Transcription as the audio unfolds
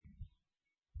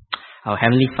Our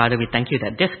Heavenly Father, we thank you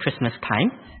that this Christmas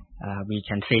time, we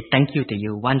can say thank you to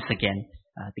you once again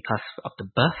because of the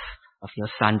birth of your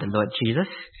Son, the Lord Jesus,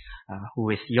 who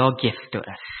is your gift to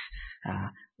us,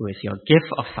 who is your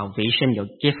gift of salvation, your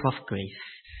gift of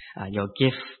grace, your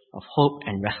gift of hope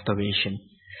and restoration.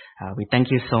 We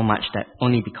thank you so much that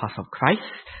only because of Christ,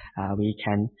 we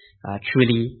can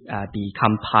truly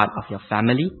become part of your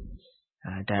family,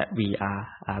 that we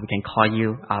can call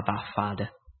you Abba Father.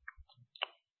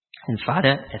 And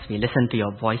Father, as we listen to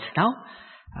your voice now,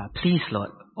 please,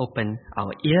 Lord, open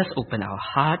our ears, open our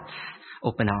hearts,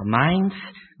 open our minds,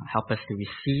 help us to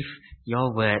receive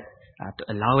your word,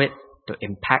 to allow it to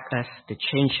impact us, to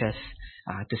change us,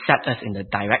 to set us in the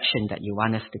direction that you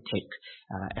want us to take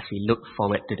as we look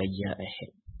forward to the year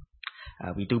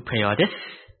ahead. We do pray all this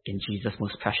in Jesus'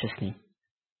 most precious name.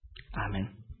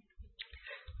 Amen.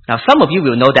 Now, some of you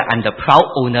will know that I'm the proud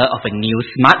owner of a new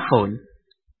smartphone.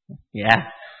 Yeah,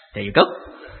 there you go.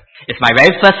 It's my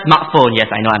very first smartphone. Yes,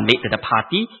 I know I'm late to the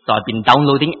party, so I've been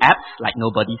downloading apps like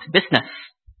nobody's business.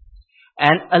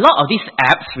 And a lot of these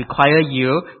apps require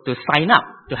you to sign up,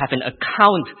 to have an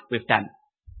account with them.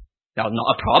 Well,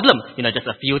 not a problem. Just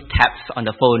a few taps on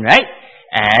the phone, right?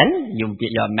 And you're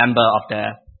a member of the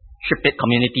TripIt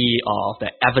community or of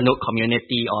the Evernote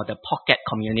community or the Pocket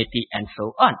community and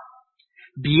so on.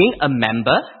 Being a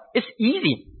member is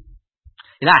easy.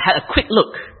 I had a quick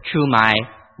look through my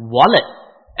wallet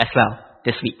as well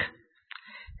this week.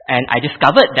 And I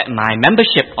discovered that my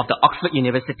membership of the Oxford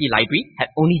University Library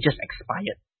had only just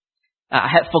expired.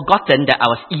 I had forgotten that I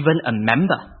was even a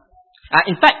member.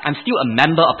 In fact, I'm still a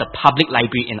member of the Public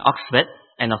Library in Oxford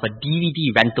and of a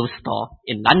DVD rental store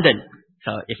in London.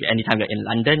 So if anytime you're in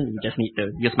London, you just need to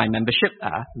use my membership.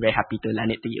 Very happy to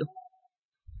lend it to you.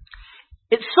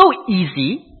 It's so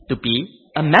easy to be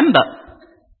a member.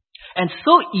 And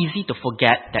so easy to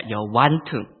forget that you're one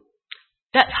too.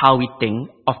 That's how we think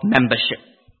of membership.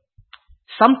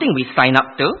 Something we sign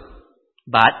up to,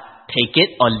 but take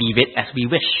it or leave it as we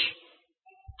wish.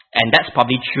 And that's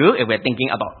probably true if we're thinking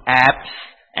about apps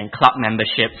and club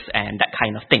memberships and that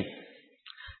kind of thing.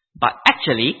 But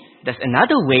actually, there's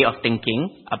another way of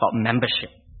thinking about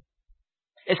membership.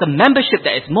 It's a membership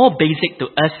that is more basic to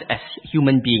us as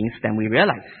human beings than we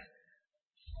realize.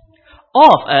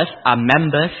 All of us are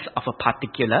members of a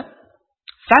particular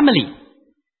family.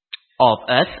 All of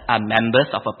us are members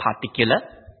of a particular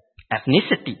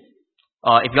ethnicity.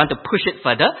 Or if you want to push it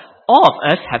further, all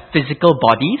of us have physical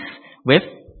bodies with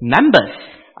members.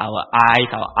 Our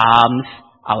eyes, our arms,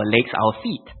 our legs, our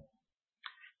feet.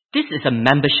 This is a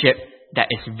membership that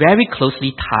is very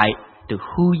closely tied to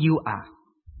who you are.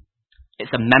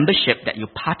 It's a membership that you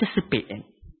participate in.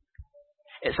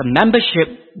 It's a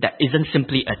membership that isn't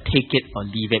simply a take it or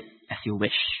leave it as you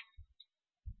wish.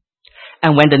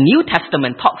 And when the New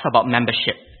Testament talks about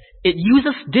membership, it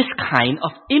uses this kind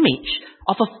of image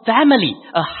of a family,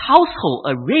 a household,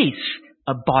 a race,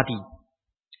 a body.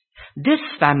 This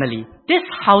family, this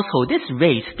household, this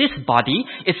race, this body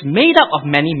is made up of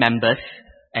many members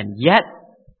and yet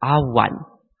are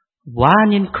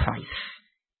one in Christ.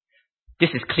 This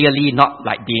is clearly not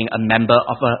like being a member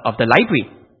of the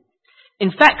library. In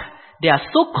fact, they are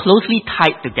so closely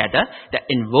tied together that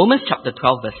in Romans chapter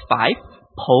 12 verse 5,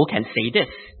 Paul can say this.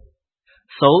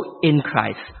 So in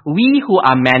Christ, we who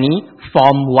are many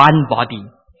form one body,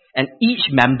 and each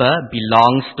member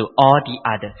belongs to all the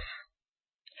others.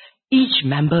 Each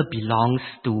member belongs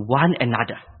to one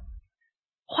another.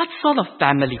 What sort of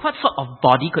family, what sort of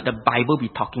body could the Bible be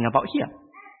talking about here?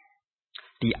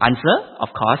 The answer, of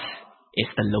course, is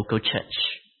the local church.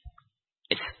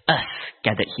 It's us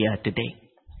gathered here today.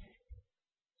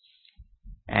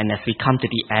 And as we come to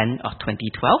the end of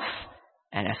 2012,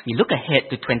 and as we look ahead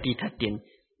to 2013,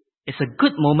 it's a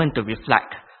good moment to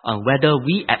reflect on whether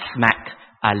we at SMAC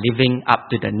are living up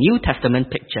to the New Testament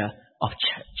picture of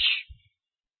church.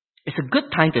 It's a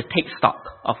good time to take stock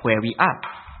of where we are.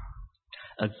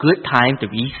 A good time to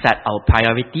reset our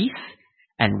priorities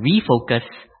and refocus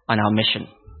on our mission.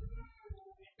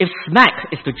 If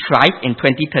SMAC is to thrive in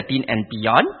 2013 and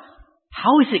beyond,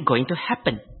 how is it going to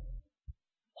happen?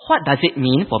 What does it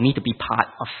mean for me to be part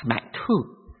of SMAC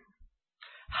too?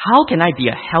 How can I be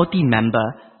a healthy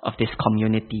member of this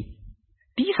community?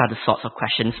 These are the sorts of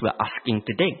questions we're asking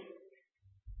today.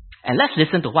 And let's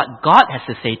listen to what God has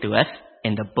to say to us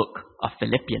in the book of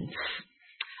Philippians.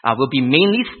 We'll be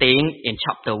mainly staying in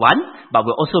chapter 1, but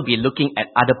we'll also be looking at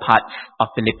other parts of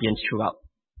Philippians throughout.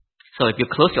 So if you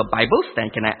close your Bibles, then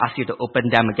can I ask you to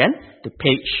open them again to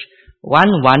page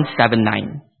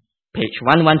 1179. Page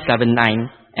 1179,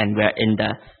 and we're in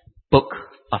the book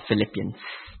of Philippians.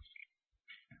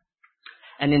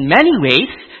 And in many ways,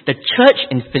 the church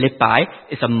in Philippi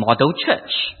is a model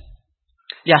church.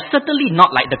 They are certainly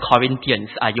not like the Corinthians.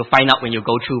 You'll find out when you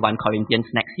go through 1 Corinthians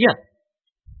next year.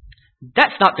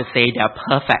 That's not to say they are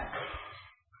perfect.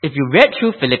 If you read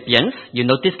through Philippians, you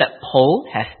notice that Paul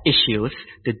has issues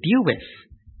to deal with.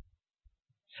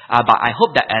 But I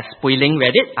hope that as Pui Ling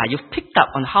read it, you've picked up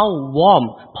on how warm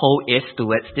Paul is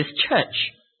towards this church.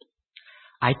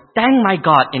 I thank my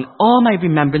God in all my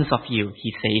remembrance of you,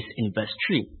 he says in verse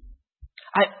 3.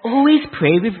 I always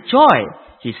pray with joy,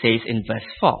 he says in verse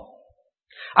 4.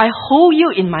 I hold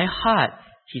you in my heart,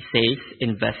 he says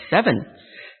in verse 7.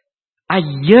 I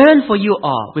yearn for you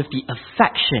all with the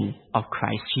affection of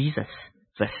Christ Jesus,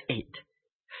 verse 8.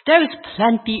 There is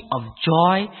plenty of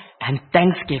joy and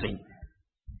thanksgiving.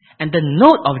 And the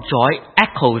note of joy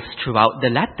echoes throughout the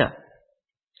letter.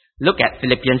 Look at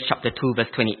Philippians chapter 2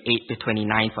 verse 28 to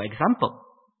 29 for example.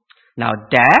 Now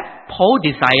there, Paul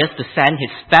desires to send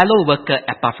his fellow worker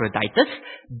Epaphroditus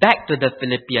back to the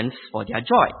Philippians for their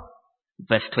joy.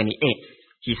 Verse 28,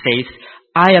 he says,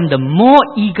 I am the more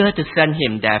eager to send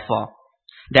him therefore,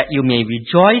 that you may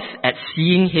rejoice at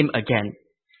seeing him again,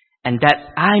 and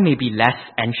that I may be less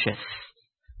anxious.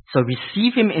 So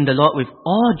receive him in the Lord with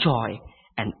all joy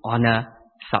and honor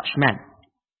such men.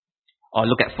 Or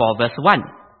look at 4 verse 1.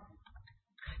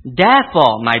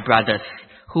 Therefore, my brothers,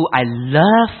 who I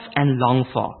love and long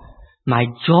for, my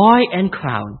joy and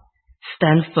crown,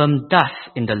 stand firm thus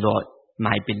in the Lord,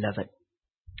 my beloved.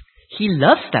 He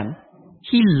loves them.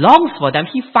 He longs for them.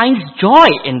 He finds joy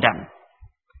in them.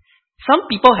 Some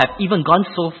people have even gone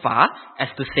so far as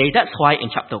to say that's why in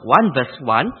chapter 1 verse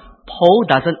 1, Paul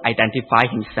doesn't identify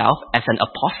himself as an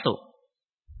apostle.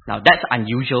 Now that's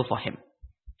unusual for him.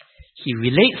 He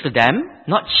relates to them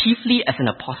not chiefly as an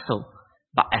apostle,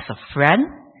 but as a friend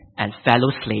and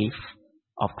fellow slave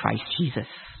of Christ Jesus.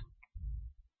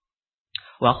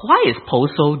 Well, why is Paul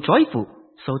so joyful,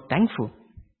 so thankful?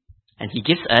 And he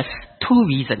gives us 2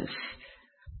 reasons.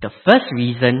 The first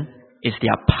reason is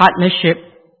their partnership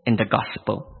in the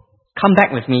gospel. Come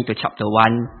back with me to chapter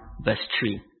 1, verse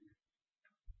 3.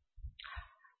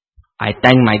 I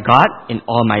thank my God in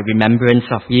all my remembrance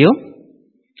of you,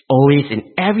 always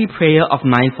in every prayer of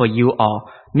mine for you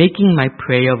all, making my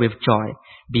prayer with joy,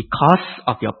 because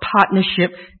of your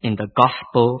partnership in the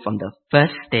gospel from the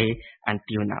first day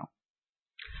until now.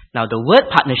 Now the word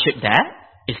partnership there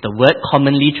is the word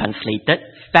commonly translated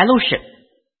fellowship.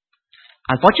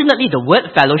 Unfortunately, the word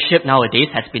fellowship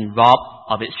nowadays has been robbed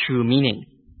of its true meaning.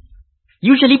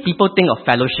 Usually people think of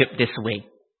fellowship this way.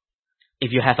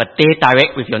 If you have a teh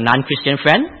tarik with your non-Christian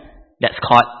friend, that's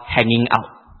called hanging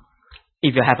out.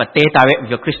 If you have a teh tarik with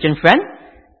your Christian friend,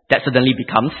 that suddenly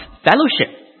becomes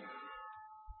fellowship.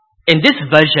 In this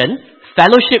version,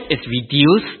 fellowship is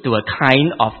reduced to a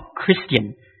kind of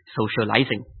Christian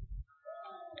socializing.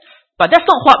 But that's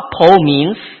not what Paul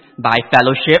means by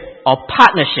fellowship or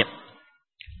partnership.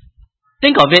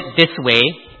 Think of it this way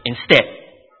instead.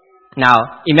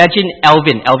 Now, imagine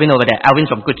Alvin over there. Alvin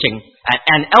from Kuching.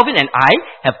 And Alvin and I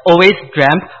have always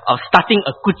dreamt of starting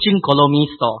a Kuching Kolomi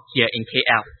store here in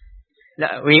KL.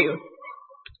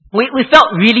 We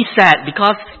felt really sad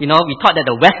because, we thought that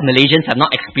the West Malaysians have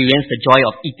not experienced the joy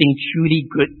of eating truly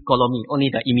good kolomi, only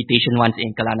the imitation ones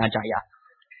in Kelana Jaya.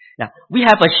 Now, we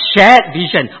have a shared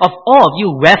vision of all of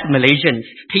you West Malaysians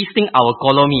tasting our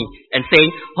kolomi and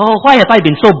saying, oh, why have I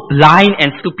been so blind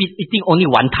and stupid eating only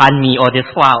wanton mee all this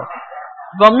while?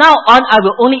 From now on, I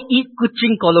will only eat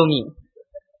Kuching kolomi.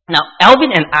 Now,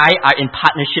 Alvin and I are in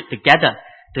partnership together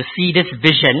to see this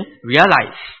vision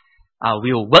realized.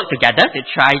 We will work together to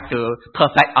try to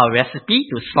perfect our recipe,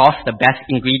 to source the best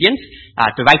ingredients,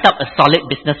 to write up a solid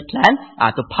business plan,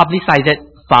 to publicize it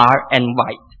far and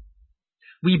wide.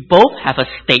 We both have a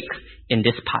stake in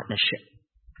this partnership.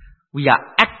 We are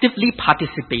actively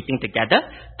participating together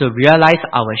to realize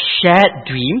our shared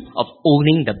dream of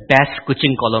owning the best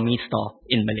Kuching Kolomi store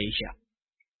in Malaysia.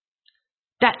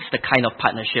 That's the kind of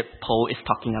partnership Paul is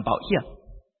talking about here.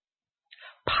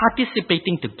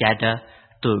 Participating together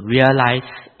to realize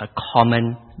a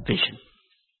common vision.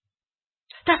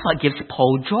 That's what gives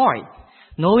Paul joy,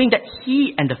 knowing that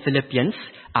he and the Philippians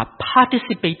are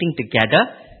participating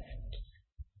together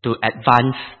to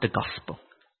advance the gospel.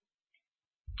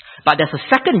 But there's a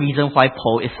second reason why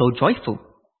Paul is so joyful.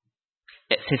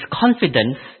 It's his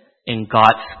confidence in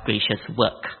God's gracious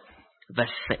work.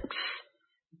 Verse 6.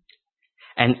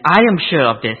 And I am sure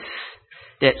of this,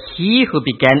 that he who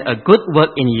began a good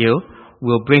work in you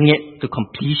will bring it to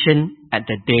completion at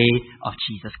the day of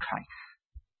Jesus Christ.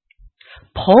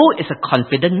 Paul is a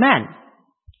confident man,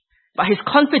 but his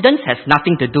confidence has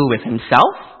nothing to do with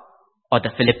himself or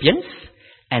the Philippians.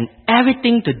 and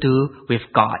everything to do with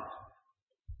God.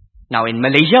 Now in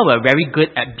Malaysia, we're very good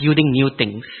at building new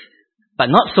things, but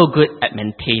not so good at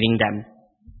maintaining them.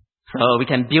 So we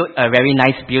can build a very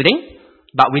nice building,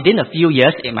 but within a few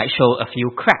years, it might show a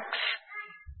few cracks.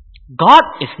 God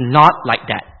is not like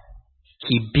that.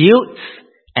 He builds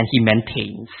and He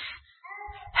maintains.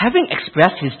 Having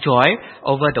expressed his joy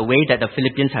over the way that the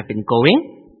Philippians have been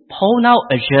going, Paul now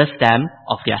assures them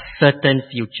of their certain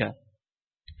future.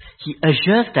 He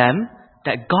assures them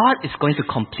that God is going to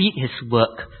complete His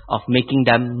work of making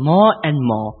them more and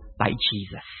more like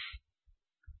Jesus.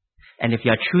 And if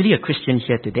you are truly a Christian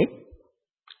here today,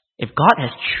 if God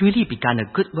has truly begun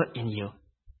a good work in you,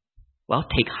 well,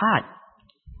 take heart.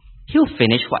 He'll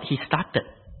finish what He started.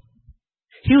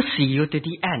 He'll see you to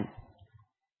the end.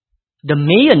 The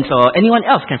Mayans or anyone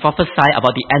else can prophesy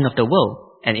about the end of the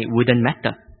world, and it wouldn't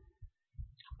matter.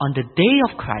 On the day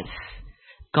of Christ,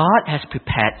 God has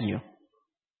prepared you.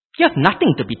 You have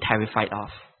nothing to be terrified of.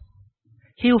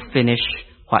 He'll finish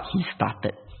what He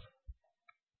started.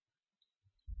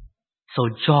 So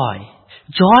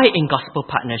joy in gospel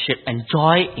partnership and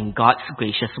joy in God's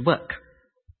gracious work.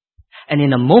 And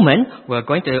in a moment, we're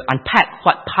going to unpack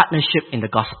what partnership in the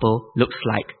gospel looks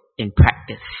like in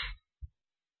practice.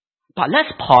 But let's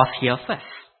pause here first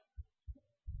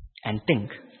and think.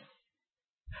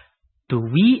 Do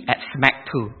we at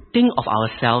SMAC 2 think of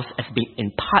ourselves as being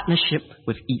in partnership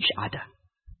with each other?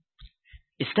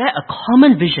 Is there a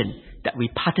common vision that we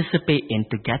participate in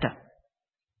together?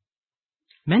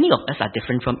 Many of us are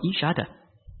different from each other.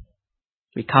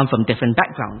 We come from different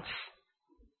backgrounds.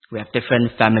 We have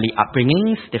different family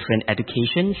upbringings, different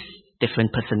educations,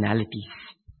 different personalities.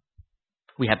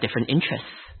 We have different interests.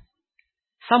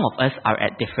 Some of us are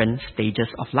at different stages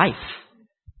of life.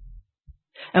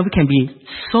 And we can be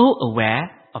so aware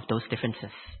of those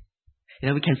differences.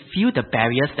 We can feel the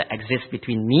barriers that exist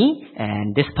between me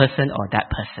and this person or that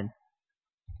person.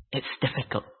 It's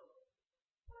difficult.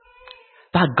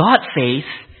 But God says,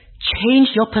 change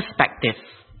your perspective.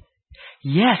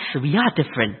 Yes, we are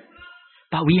different,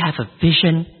 but we have a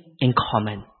vision in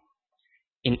common.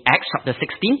 In Acts chapter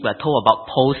 16, we're told about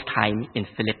Paul's time in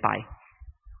Philippi.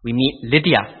 We meet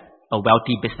Lydia, a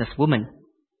wealthy businesswoman.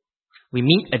 We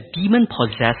meet a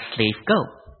demon-possessed slave girl.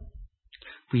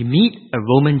 We meet a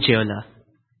Roman jailer.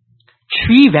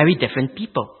 3 very different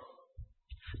people.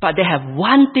 But they have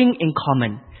one thing in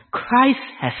common. Christ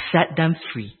has set them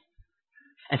free.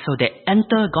 And so they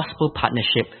enter gospel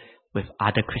partnership with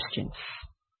other Christians.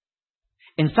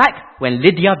 In fact, when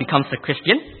Lydia becomes a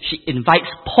Christian, she invites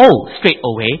Paul straight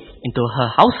away into her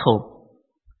household.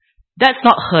 That's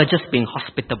not her just being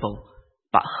hospitable,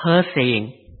 but her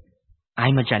saying,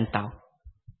 I'm a Gentile.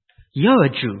 You're a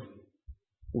Jew.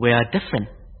 We're different.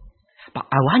 But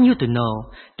I want you to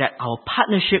know that our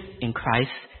partnership in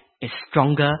Christ is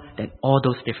stronger than all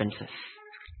those differences.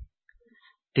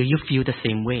 Do you feel the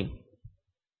same way?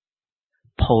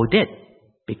 Paul did,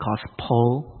 because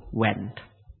Paul went.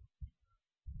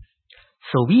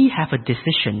 So we have a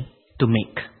decision to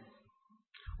make.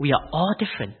 We are all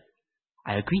different.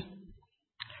 I agree.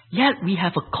 Yet we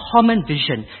have a common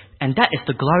vision, and that is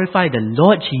to glorify the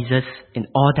Lord Jesus in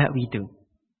all that we do.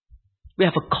 We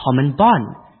have a common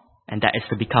bond, and that is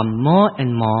to become more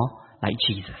and more like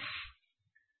Jesus.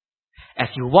 As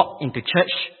you walk into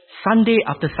church Sunday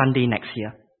after Sunday next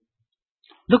year,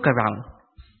 look around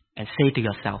and say to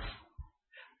yourself,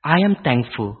 I am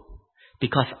thankful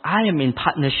because I am in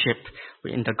partnership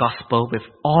in the gospel with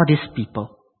all these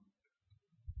people.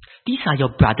 These are your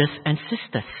brothers and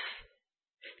sisters.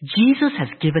 Jesus has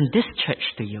given this church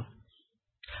to you.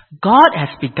 God has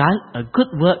begun a good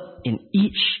work in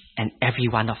each and every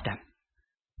one of them.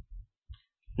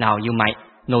 Now, you might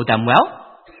know them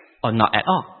well or not at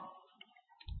all.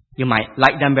 You might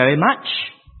like them very much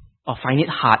or find it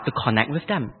hard to connect with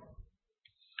them.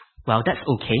 Well, that's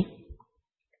okay.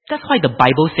 That's why the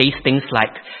Bible says things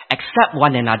like, accept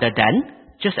one another then,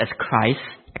 just as Christ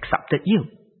accepted you.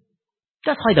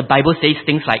 That's why the Bible says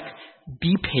things like,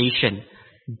 be patient,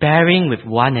 bearing with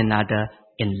one another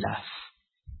in love.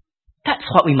 That's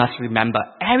what we must remember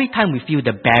every time we feel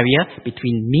the barrier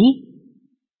between me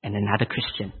and another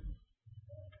Christian.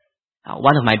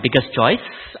 One of my biggest joys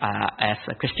as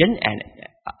a Christian and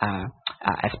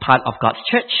as part of God's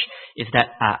church is that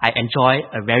I enjoy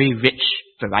a very rich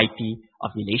variety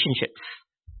of relationships.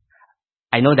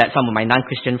 I know that some of my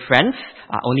non-Christian friends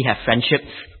only have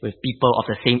friendships with people of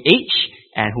the same age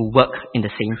and who work in the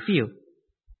same field.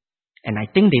 And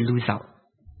I think they lose out.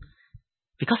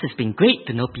 Because it's been great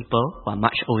to know people who are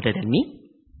much older than me.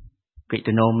 Great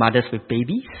to know mothers with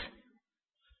babies.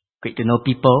 Great to know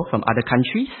people from other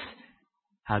countries.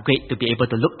 Great to be able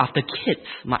to look after kids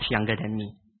much younger than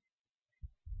me.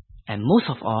 And most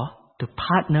of all, to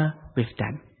partner with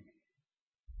them.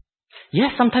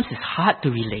 Yes, sometimes it's hard to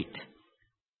relate.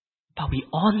 But we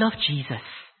all love Jesus.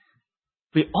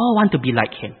 We all want to be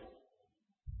like Him.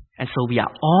 And so we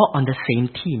are all on the same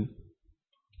team.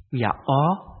 We are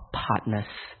all partners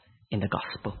in the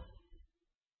gospel.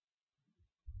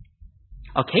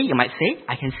 Okay, you might say,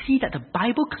 I can see that the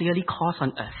Bible clearly calls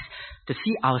on us to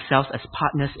see ourselves as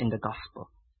partners in the gospel.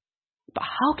 But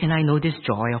how can I know this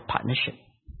joy of partnership?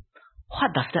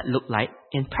 What does that look like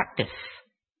in practice?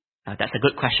 Now, that's a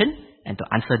good question, and to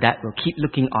answer that, we'll keep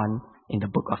looking on in the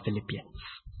book of Philippians.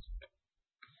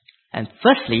 And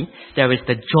firstly, there is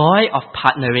the joy of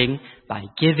partnering by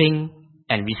giving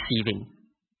and receiving.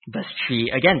 Verse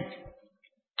 3 again.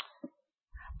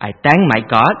 I thank my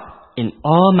God in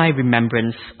all my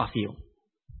remembrance of you.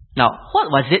 Now, what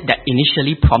was it that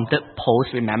initially prompted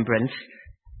Paul's remembrance?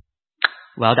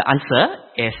 Well, the answer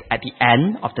is at the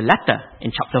end of the letter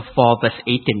in chapter 4, verse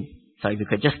 18. So if you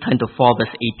could just turn to 4,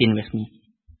 verse 18 with me.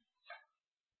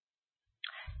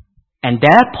 And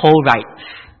there Paul writes,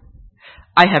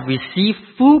 I have received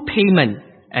full payment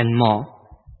and more.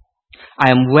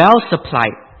 I am well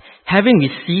supplied, having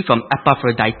received from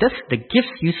Epaphroditus the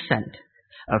gifts you sent,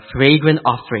 a fragrant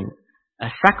offering, a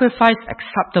sacrifice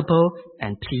acceptable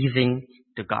and pleasing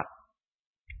to God.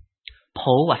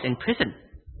 Paul was in prison.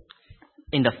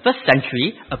 In the first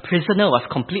century, a prisoner was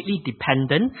completely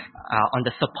dependent on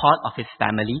the support of his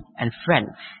family and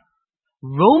friends.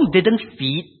 Rome didn't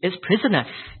feed its prisoners.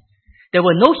 There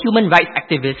were no human rights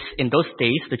activists in those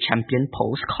days to champion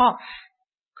Paul's cause.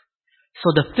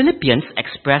 So the Philippians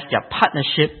expressed their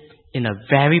partnership in a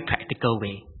very practical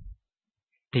way.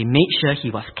 They made sure he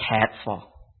was cared for.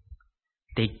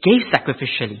 They gave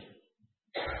sacrificially.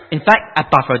 In fact,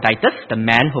 Epaphroditus, the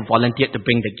man who volunteered to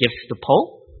bring the gifts to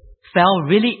Paul, fell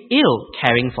really ill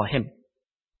caring for him.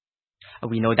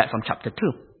 We know that from chapter 2.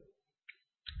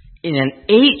 In an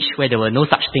age where there were no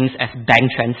such things as bank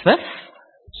transfers,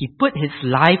 he put his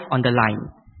life on the line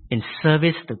in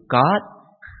service to God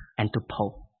and to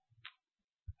Paul.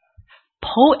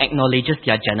 Paul acknowledges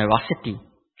their generosity.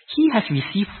 He has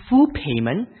received full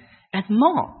payment and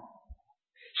more.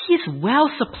 He is well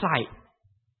supplied.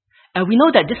 And we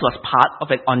know that this was part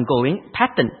of an ongoing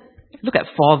pattern. Look at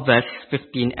 4 verse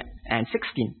 15 and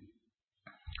 16.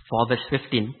 4 verse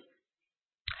 15.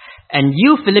 And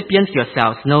you Philippians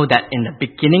yourselves know that in the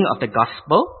beginning of the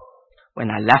gospel, when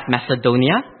I left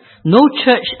Macedonia, no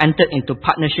church entered into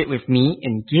partnership with me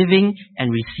in giving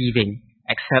and receiving,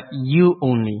 except you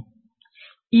only.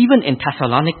 Even in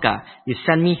Thessalonica, you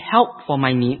sent me help for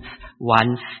my needs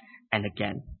once and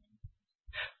again.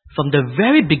 From the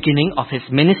very beginning of his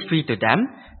ministry to them,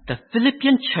 the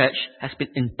Philippian church has been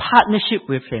in partnership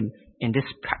with him in this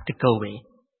practical way.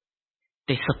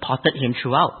 They supported him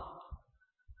throughout.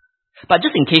 But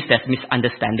just in case there's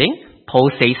misunderstanding,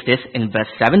 Paul says this in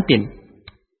verse 17.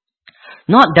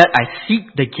 Not that I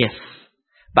seek the gift,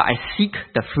 but I seek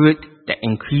the fruit that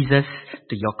increases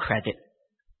to your credit.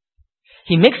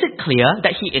 He makes it clear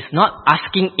that he is not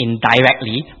asking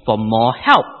indirectly for more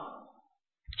help.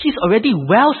 He's already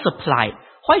well supplied.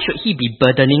 Why should he be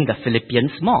burdening the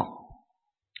Philippians more?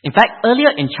 In fact,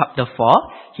 earlier in chapter 4,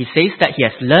 he says that he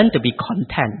has learned to be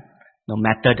content no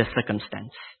matter the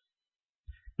circumstance.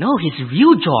 No, his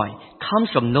real joy comes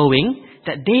from knowing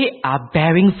that they are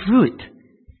bearing fruit.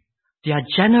 Their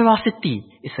generosity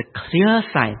is a clear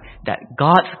sign that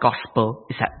God's gospel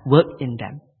is at work in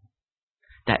them.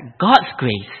 That God's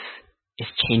grace is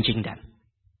changing them.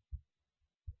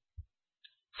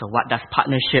 So what does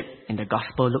partnership in the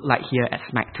gospel look like here at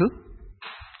SMAC 2?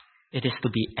 It is to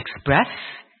be expressed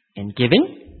in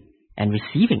giving and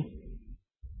receiving.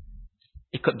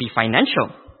 It could be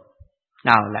financial.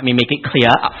 Now, let me make it clear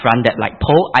up front that like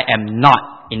Paul, I am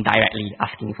not indirectly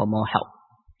asking for more help.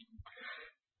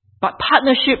 But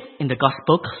partnership in the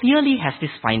gospel clearly has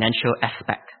this financial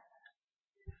aspect.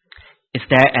 Is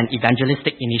there an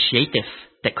evangelistic initiative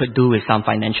that could do with some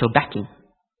financial backing?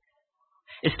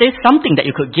 Is there something that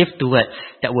you could give towards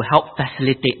that will help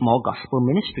facilitate more gospel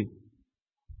ministry?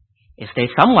 Is there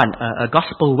someone, a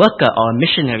gospel worker or a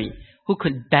missionary, who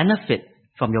could benefit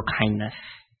from your kindness?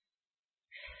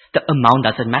 The amount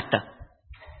doesn't matter.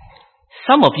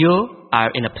 Some of you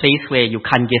are in a place where you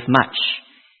can't give much.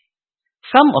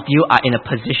 Some of you are in a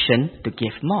position to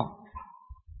give more.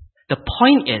 The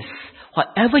point is,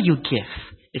 whatever you give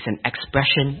is an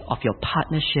expression of your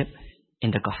partnership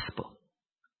in the gospel.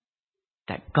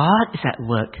 That God is at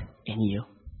work in you.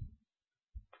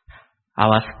 I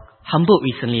was humbled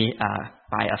recently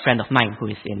by a friend of mine who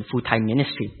is in full-time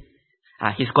ministry.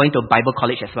 He's going to Bible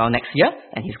college as well next year,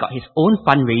 and he's got his own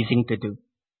fundraising to do.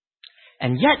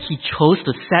 And yet he chose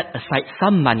to set aside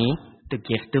some money to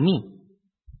give to me.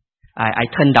 I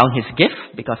turned down his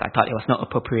gift because I thought it was not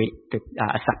appropriate to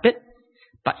accept it.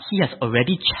 But he has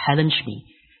already challenged me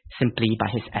simply by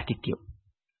his attitude.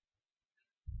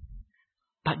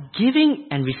 But giving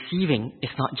and receiving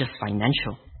is not just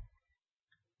financial.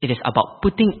 It is about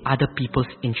putting other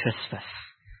people's interests first.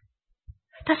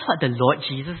 That's what the Lord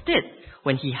Jesus did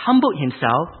when he humbled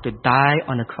himself to die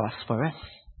on a cross for us.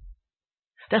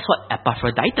 That's what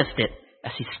Epaphroditus did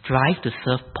as he strived to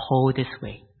serve Paul this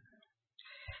way.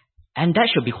 And that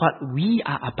should be what we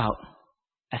are about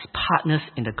as partners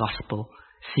in the gospel,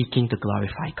 seeking to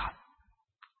glorify God.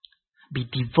 Be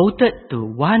devoted to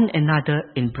one another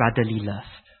in brotherly love.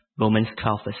 Romans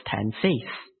 12 verse 10 says.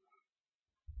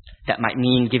 That might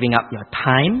mean giving up your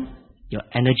time, your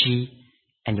energy,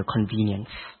 and your convenience.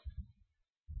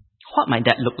 What might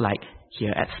that look like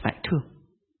here at SMAC 2?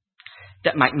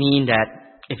 That might mean that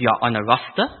if you are on a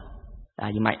roster,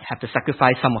 you might have to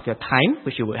sacrifice some of your time,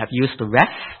 which you would have used to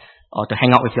rest or to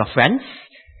hang out with your friends,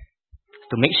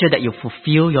 to make sure that you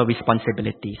fulfill your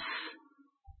responsibilities.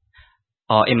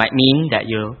 Or it might mean that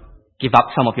you give up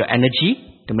some of your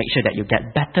energy to make sure that you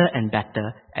get better and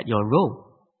better at your role.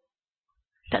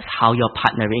 That's how you're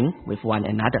partnering with one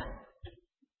another.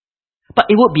 But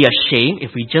it would be a shame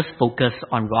if we just focus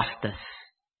on rosters.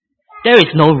 There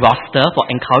is no roster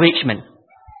for encouragement.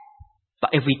 But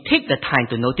if we take the time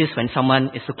to notice when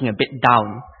someone is looking a bit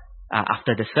down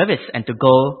after the service and to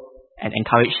go and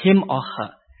encourage him or her,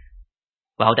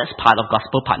 well, that's part of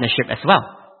gospel partnership as well.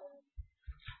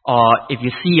 Or if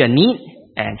you see a need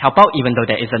and help out even though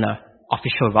there isn't an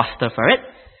official roster for it,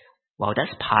 well,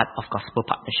 that's part of gospel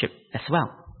partnership as well.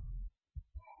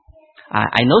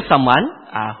 I know someone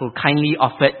who kindly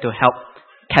offered to help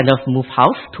Kenneth move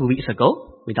house 2 weeks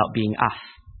ago without being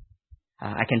asked.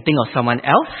 I can think of someone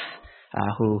else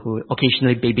who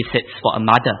occasionally babysits for a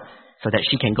mother so that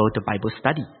she can go to Bible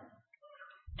study.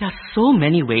 There are so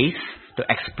many ways to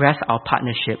express our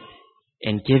partnership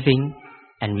in giving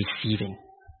and receiving.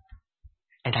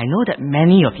 And I know that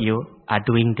many of you are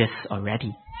doing this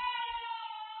already.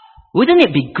 Wouldn't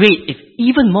it be great if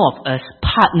even more of us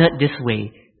partnered this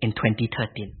way in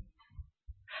 2013?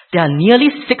 There are nearly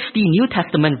 60 New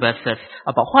Testament verses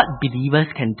about what believers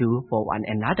can do for one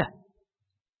another.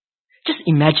 Just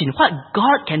imagine what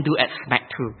God can do at SMAC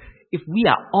 2 if we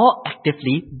are all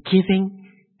actively giving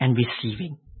and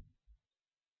receiving.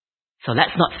 So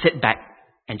let's not sit back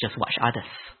and just watch others.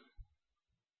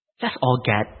 Let's all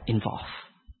get involved.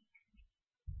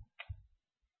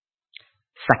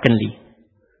 Secondly,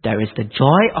 there is the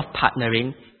joy of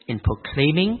partnering in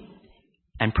proclaiming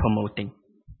and promoting.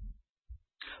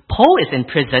 Paul is in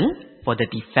prison for the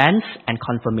defense and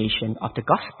confirmation of the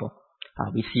gospel.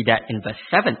 We see that in verse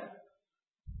 7.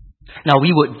 Now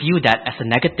we would view that as a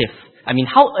negative.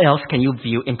 How else can you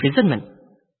view imprisonment?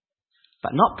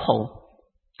 But not Paul.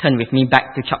 Turn with me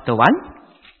back to chapter 1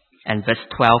 and verse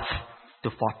 12 to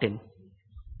 14.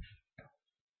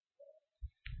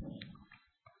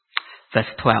 Verse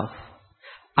 12.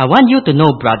 I want you to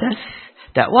know, brothers,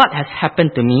 that what has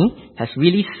happened to me has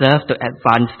really served to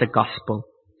advance the gospel,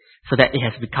 so that it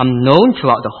has become known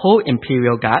throughout the whole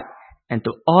imperial guard and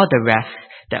to all the rest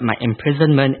that my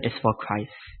imprisonment is for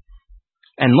Christ.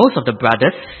 And most of the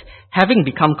brothers, having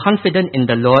become confident in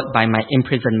the Lord by my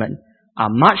imprisonment, are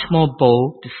much more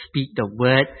bold to speak the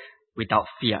word without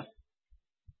fear.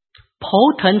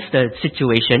 Paul turns the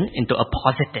situation into a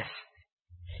positive.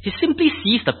 He simply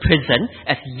sees the prison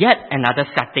as yet another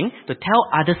setting to tell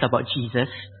others about Jesus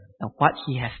and what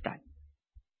he has done.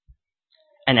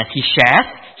 And as he shares,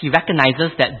 he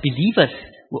recognizes that believers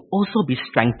will also be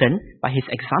strengthened by his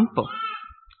example.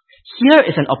 Here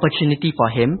is an opportunity for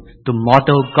him to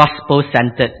model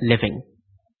gospel-centered living.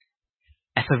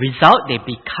 As a result, they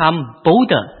become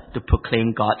bolder to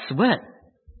proclaim God's word.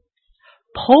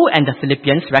 Paul and the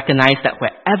Philippians recognize that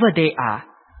wherever they are,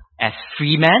 as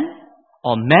free men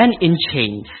or men in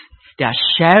chains, they are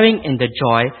sharing in the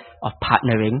joy of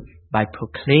partnering by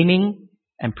proclaiming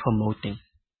and promoting.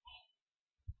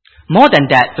 More than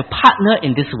that, to partner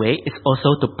in this way is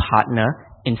also to partner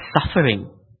in suffering.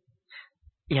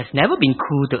 It has never been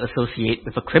cool to associate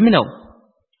with a criminal.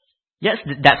 Yes,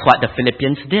 that's what the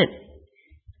Philippians did.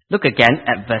 Look again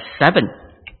at verse 7.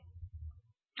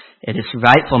 It is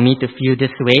right for me to feel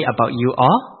this way about you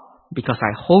all, because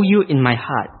I hold you in my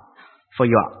heart, for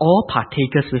you are all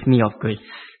partakers with me of grace,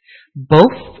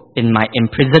 both in my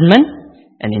imprisonment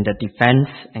and in the defense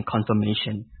and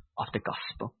confirmation of the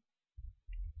gospel.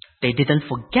 They didn't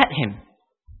forget him.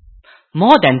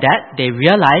 More than that, they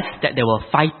realized that they were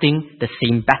fighting the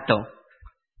same battle.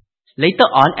 Later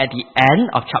on, at the end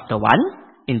of chapter 1,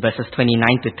 in verses 29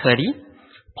 to 30,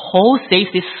 Paul says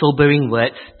these sobering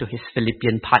words to his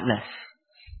Philippian partners.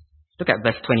 Look at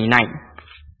verse 29.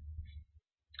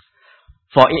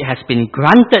 For it has been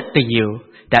granted to you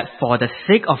that for the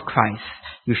sake of Christ,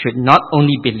 you should not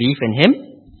only believe in him,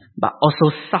 but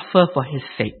also suffer for his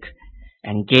sake,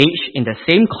 engage in the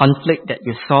same conflict that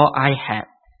you saw I had,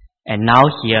 and now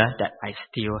hear that I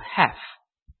still have.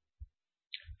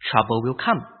 Trouble will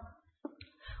come.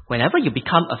 Whenever you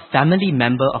become a family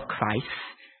member of Christ,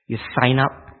 you sign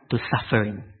up to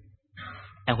suffering.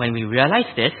 And when we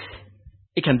realize this,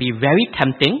 it can be very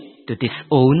tempting to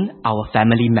disown our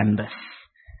family members.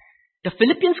 The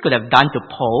Philippians could have done to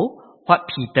Paul what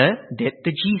Peter did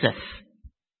to Jesus.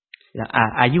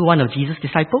 Are you one of Jesus'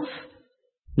 disciples?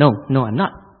 No, I'm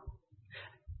not.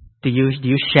 Do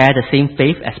you share the same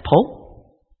faith as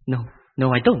Paul?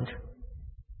 No, I don't.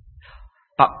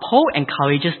 But Paul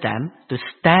encourages them to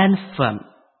stand firm.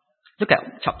 Look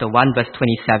at chapter 1, verse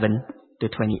 27 to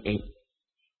 28.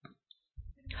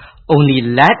 Only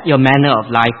let your manner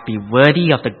of life be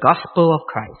worthy of the gospel of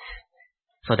Christ,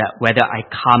 so that whether I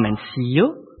come and see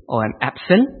you or am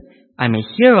absent, I may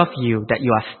hear of you that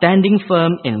you are standing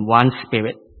firm in one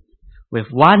spirit, with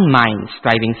one mind,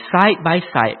 striving side by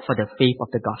side for the faith of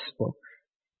the gospel,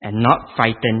 and not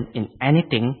frightened in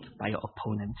anything by your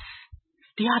opponents.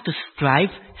 They are to strive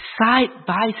side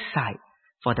by side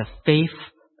for the faith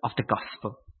of the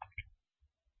gospel.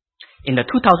 In the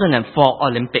 2004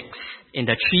 Olympics, in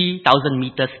the 3,000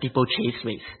 meter steeplechase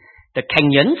race, the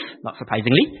Kenyans, not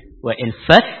surprisingly, were in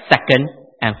first, second,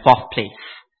 and fourth place.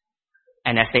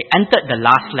 And as they entered the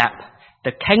last lap,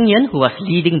 the Kenyan who was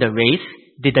leading the race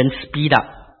didn't speed up.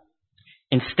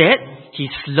 Instead, he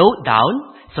slowed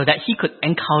down so that he could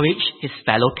encourage his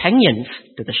fellow Kenyans,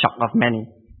 to the shock of many.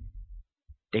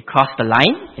 They crossed the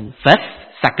line in first,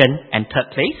 second, and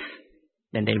third place.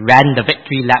 Then they ran the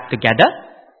victory lap together,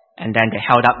 and then they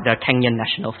held up the Kenyan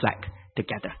national flag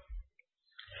together.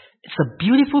 It's a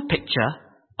beautiful picture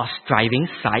of striving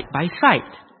side by side.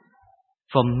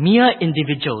 From mere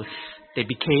individuals, they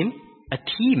became a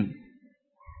team.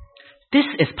 This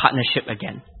is partnership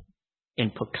again,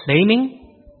 in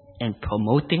proclaiming, in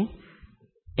promoting,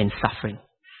 in suffering.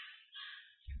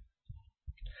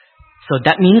 So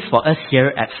that means for us here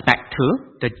at SMAC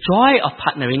 2, the joy of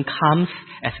partnering comes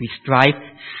as we strive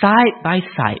side by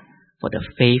side for the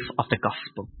faith of the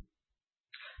gospel.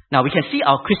 Now we can see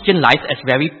our Christian life as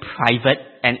very private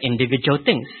and individual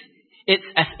things. It's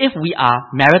as if we are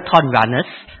marathon runners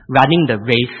running the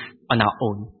race on our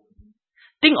own.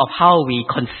 Think of how we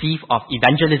conceive of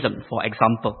evangelism, for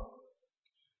example.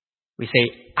 We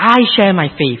say, I share my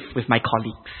faith with my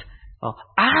colleagues, or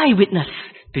I witness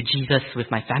to Jesus with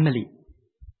my family.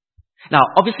 Now,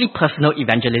 obviously personal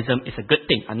evangelism is a good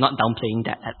thing. I'm not downplaying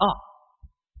that at all.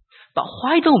 But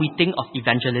why don't we think of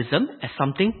evangelism as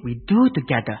something we do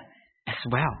together as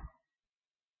well?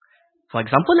 For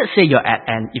example, let's say you're at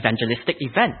an evangelistic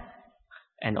event,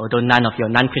 and although none of your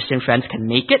non-Christian friends can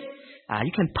make it,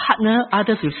 you can partner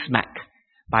others with SMAC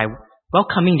by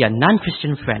welcoming their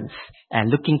non-Christian friends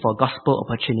and looking for gospel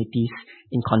opportunities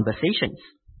in conversations.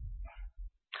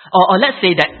 Or let's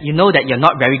say that you know that you're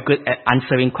not very good at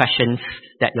answering questions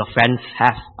that your friends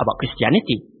have about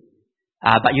Christianity.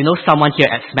 But you know someone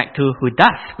here at SMAC 2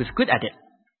 who's good at it.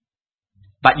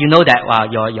 But you know that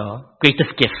your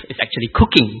greatest gift is actually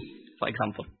cooking, for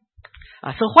example.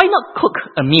 So why not cook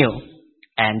a meal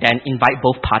and then invite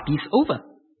both parties over?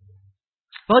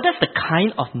 Well, that's the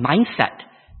kind of mindset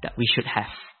that we should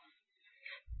have.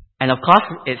 And of course,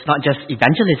 it's not just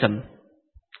evangelism.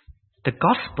 The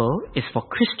gospel is for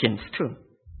Christians too.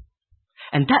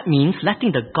 And that means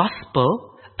letting the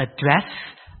gospel address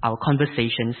our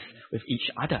conversations with each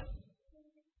other.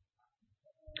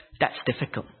 That's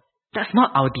difficult. That's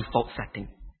not our default setting.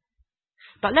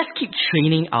 But let's keep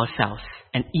training ourselves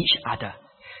and each other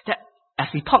that as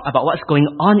we talk about what's going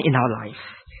on in our life,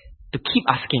 to keep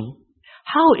asking,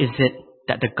 how is it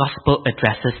that the gospel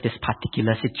addresses this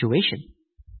particular situation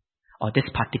or this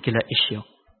particular issue?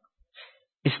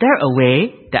 Is there a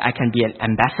way that I can be an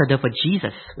ambassador for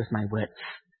Jesus with my words?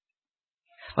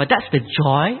 Well, that's the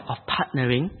joy of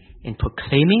partnering in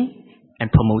proclaiming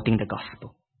and promoting the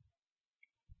gospel.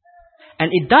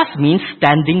 And it does mean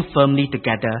standing firmly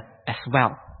together as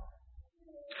well.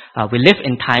 We live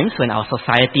in times when our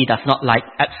society does not like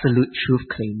absolute truth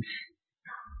claims.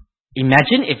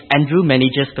 Imagine if Andrew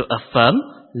manages to affirm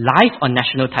live on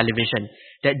national television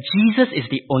that Jesus is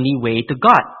the only way to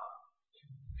God.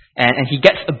 And he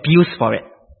gets abused for it.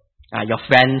 Your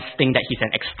friends think that he's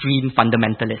an extreme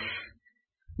fundamentalist.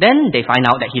 Then they find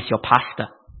out that he's your pastor.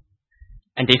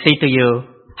 And they say to you,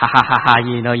 ha ha ha ha,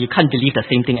 you can't believe the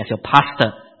same thing as your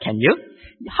pastor, can you?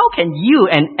 How can you,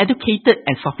 an educated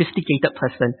and sophisticated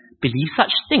person, believe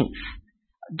such things?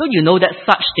 Don't you know that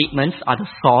such statements are the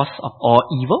source of all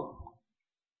evil?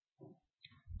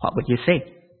 What would you say?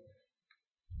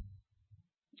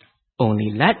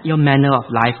 Only let your manner of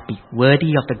life be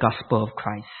worthy of the gospel of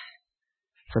Christ,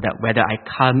 so that whether I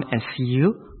come and see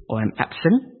you or am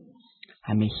absent,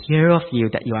 I may hear of you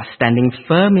that you are standing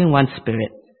firm in one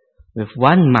spirit, with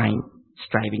one mind,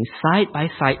 striving side by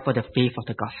side for the faith of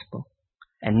the gospel,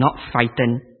 and not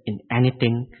frightened in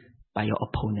anything by your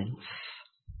opponents.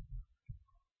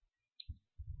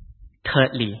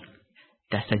 Thirdly,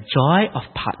 there's the joy of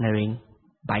partnering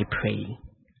by praying.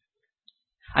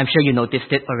 I'm sure you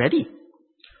noticed it already.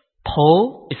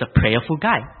 Paul is a prayerful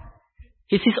guy.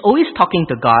 He's always talking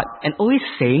to God and always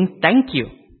saying thank you.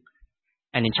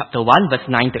 And in chapter 1, verse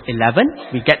 9 to 11,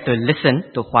 we get to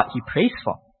listen to what he prays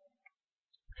for.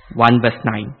 1 verse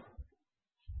 9.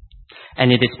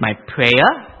 And it is my prayer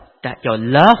that your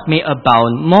love may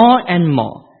abound more and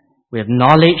more with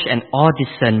knowledge and all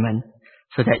discernment,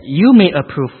 so that you may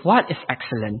approve what is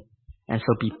excellent, and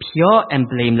so be pure and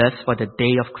blameless for the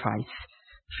day of Christ,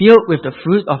 filled with the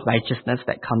fruit of righteousness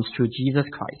that comes through Jesus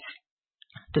Christ,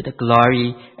 to the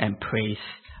glory and praise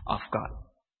of God.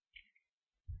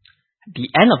 The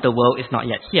end of the world is not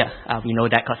yet here. We know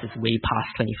that because it's way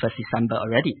past 21st December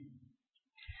already.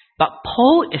 But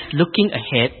Paul is looking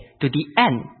ahead to the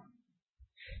end.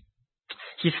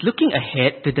 He's looking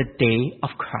ahead to the day of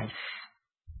Christ.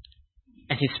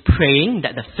 And he's praying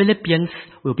that the Philippians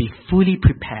will be fully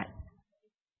prepared.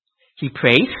 He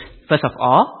prays, first of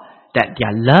all, that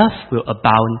their love will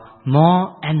abound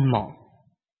more and more.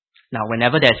 Now,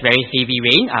 whenever there's very heavy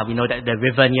rain, we know that the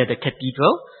river near the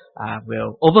cathedral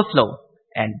will overflow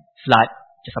and flood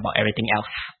just about everything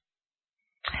else.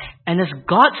 And as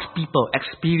God's people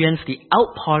experience the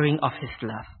outpouring of His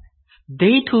love,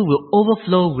 they too will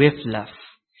overflow with love,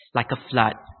 like a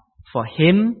flood, for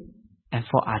Him and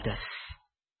for others.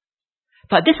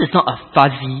 But this is not a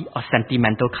fuzzy or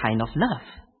sentimental kind of love.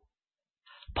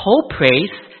 Paul prays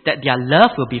that their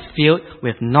love will be filled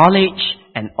with knowledge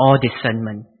and all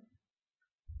discernment.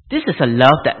 This is a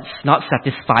love that's not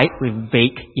satisfied with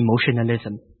vague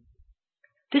emotionalism.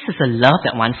 This is a love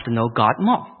that wants to know God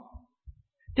more.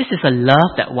 This is a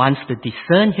love that wants to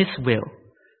discern His will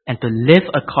and to live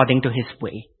according to His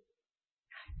way.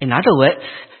 In other words,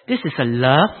 this is a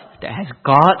love that has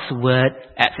God's word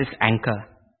as its anchor.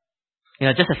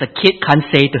 Just as a kid can't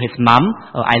say to his mom,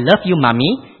 "Oh, I love you,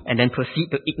 mommy," and then proceed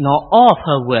to ignore all of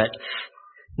her words,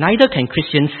 neither can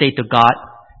Christians say to God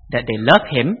that they love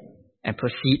Him and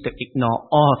proceed to ignore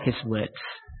all of His words.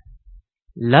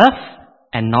 Love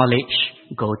and knowledge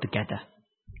go together.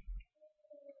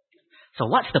 So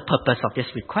what's the purpose of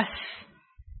this request?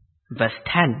 Verse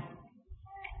 10.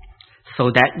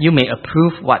 So that you may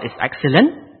approve what is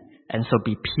excellent, and so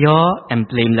be pure and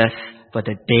blameless for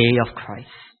the day of Christ.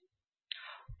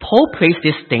 Paul prays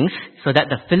these things so that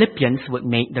the Philippians would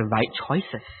make the right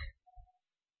choices.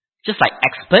 Just like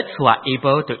experts who are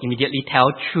able to immediately tell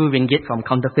true ringgit from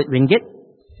counterfeit ringgit,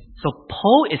 so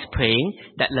Paul is praying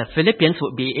that the Philippians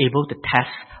would be able to test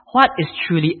what is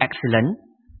truly excellent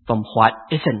from what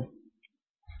isn't.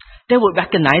 They would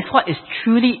recognize what is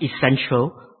truly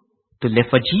essential to live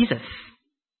for Jesus.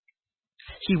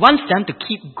 He wants them to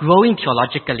keep growing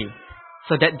theologically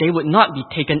so that they would not be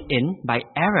taken in by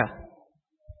error.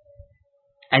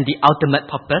 And the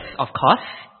ultimate purpose, of course,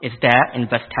 is there in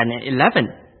verse 10 and 11.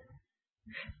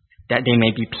 That they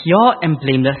may be pure and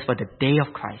blameless for the day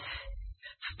of Christ,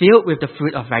 filled with the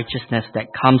fruit of righteousness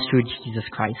that comes through Jesus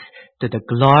Christ, to the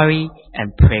glory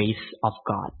and praise of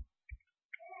God.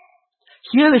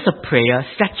 Here is a prayer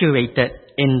saturated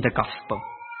in the gospel.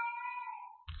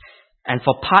 And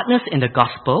for partners in the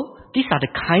gospel, these are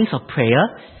the kinds of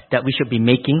prayer that we should be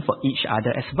making for each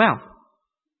other as well.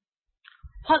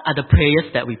 What are the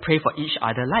prayers that we pray for each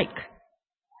other like?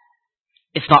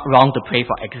 It's not wrong to pray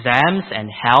for exams and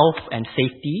health and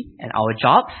safety and our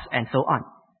jobs and so on.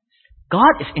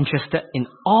 God is interested in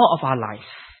all of our lives.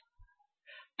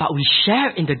 But we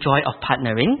share in the joy of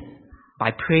partnering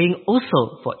by praying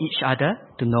also for each other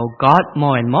to know God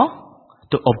more and more,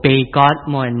 to obey God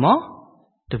more and more,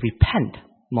 to repent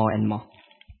more and more.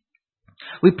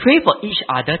 We pray for each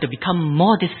other to become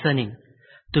more discerning,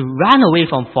 to run away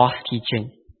from false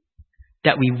teaching,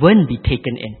 that we won't be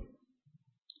taken in.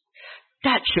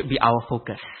 That should be our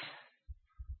focus.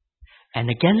 And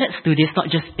again, let's do this not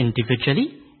just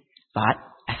individually, but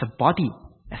as a body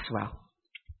as well.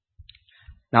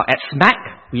 Now at SMAC,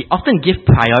 we often give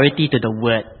priority to the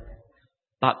word,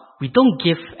 but we don't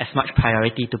give as much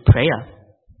priority to prayer.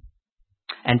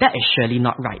 And that is surely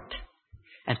not right.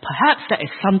 And perhaps that is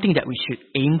something that we should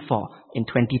aim for in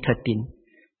 2013,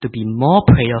 to be more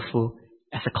prayerful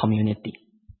as a community.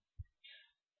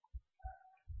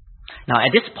 Now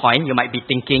at this point, you might be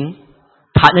thinking,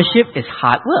 partnership is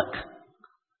hard work.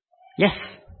 Yes,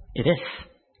 it is.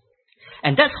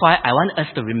 And that's why I want us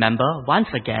to remember once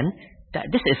again that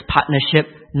this is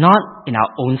partnership not in our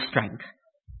own strength.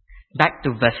 Back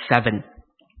to verse 7.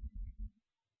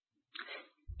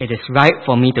 It is right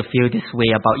for me to feel this way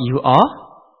about you all,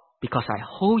 because I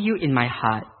hold you in my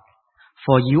heart,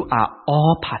 for you are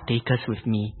all partakers with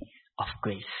me of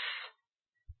grace.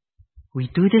 We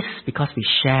do this because we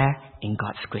share in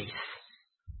God's grace.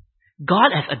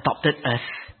 God has adopted us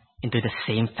into the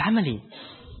same family.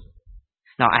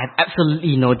 Now, I have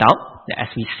absolutely no doubt that as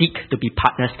we seek to be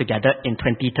partners together in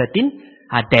 2013,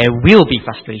 there will be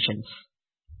frustrations.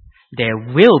 There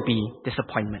will be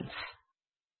disappointments.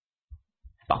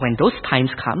 But when those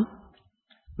times come,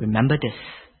 remember this.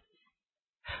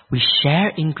 We share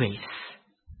in grace.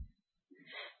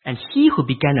 And he who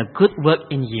began a good work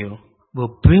in you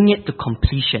will bring it to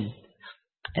completion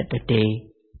at the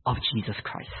day of Jesus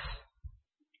Christ.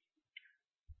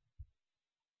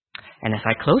 And as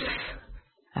I close,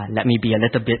 let me be a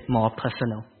little bit more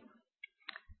personal.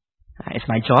 It's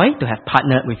my joy to have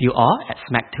partnered with you all at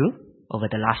SMAC 2 over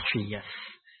the last 3 years.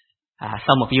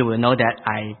 Some of you will know that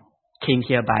I came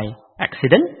here by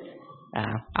accident.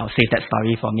 I'll save that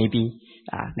story for maybe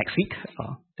next week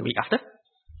or the week after.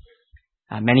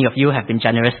 Many of you have been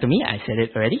generous to me, I said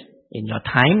it already, in your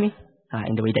time,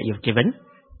 in the way that you've given,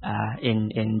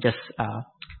 in just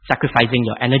sacrificing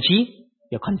your energy,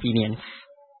 your convenience.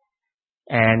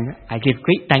 And I give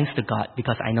great thanks to God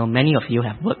because I know many of you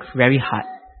have worked very hard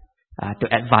to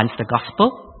advance the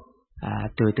gospel,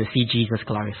 to see Jesus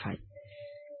glorified.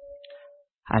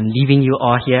 I'm leaving you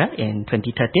all here in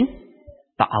 2013,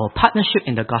 but our partnership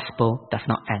in the gospel does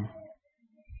not end.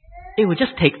 It will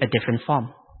just take a different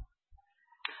form.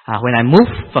 When I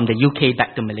moved from the UK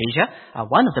back to Malaysia,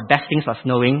 one of the best things was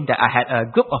knowing that I had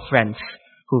a group of friends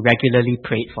who regularly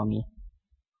prayed for me.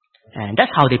 And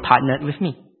that's how they partnered with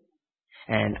me.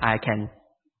 And I can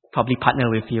probably partner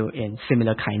with you in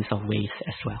similar kinds of ways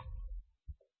as well.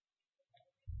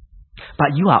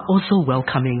 But you are also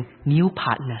welcoming new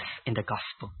partners in the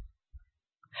gospel.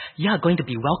 You are going to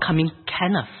be welcoming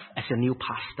Kenneth as your new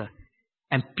pastor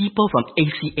and people from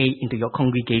ACA into your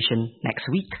congregation next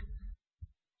week.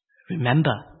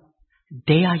 Remember,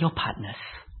 they are your partners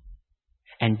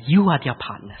and you are their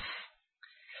partners.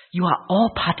 You are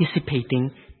all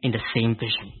participating in the same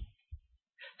vision,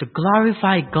 to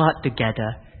glorify God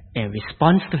together in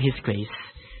response to His grace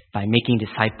by making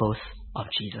disciples of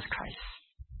Jesus Christ.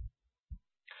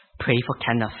 Pray for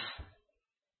Kenneth.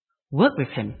 Work with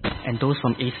him and those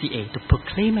from ACA to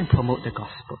proclaim and promote the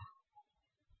gospel.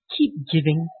 Keep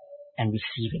giving and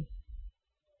receiving.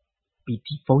 Be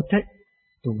devoted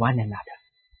to one another.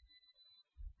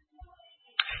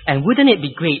 And wouldn't it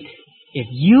be great if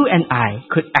you and I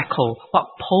could echo what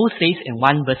Paul says in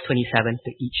 1 verse 27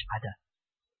 to each other?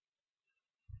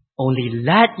 Only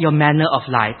let your manner of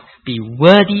life be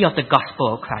worthy of the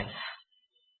gospel of Christ,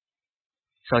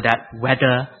 so that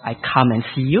whether I come and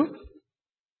see you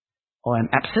or am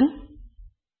absent,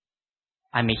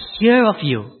 I may hear of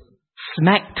you,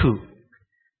 SMAC 2,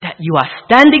 that you are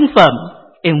standing firm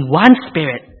in one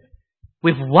spirit,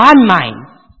 with one mind,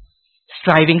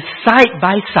 striving side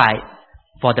by side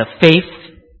for the faith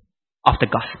of the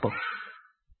gospel.